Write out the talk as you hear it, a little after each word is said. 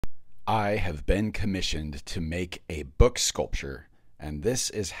I have been commissioned to make a book sculpture, and this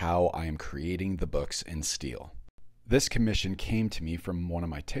is how I am creating the books in steel. This commission came to me from one of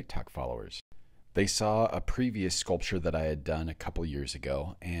my TikTok followers. They saw a previous sculpture that I had done a couple years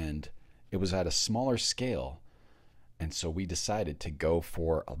ago, and it was at a smaller scale, and so we decided to go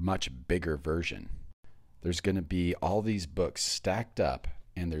for a much bigger version. There's going to be all these books stacked up,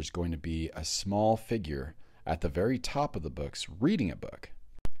 and there's going to be a small figure at the very top of the books reading a book.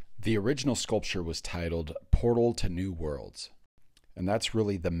 The original sculpture was titled Portal to New Worlds, and that's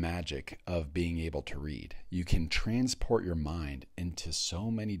really the magic of being able to read. You can transport your mind into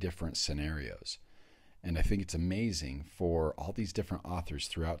so many different scenarios, and I think it's amazing for all these different authors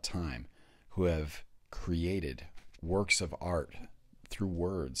throughout time who have created works of art through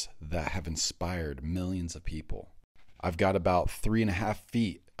words that have inspired millions of people. I've got about 3.5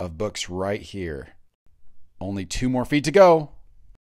 feet of books right here. Only 2 more feet to go.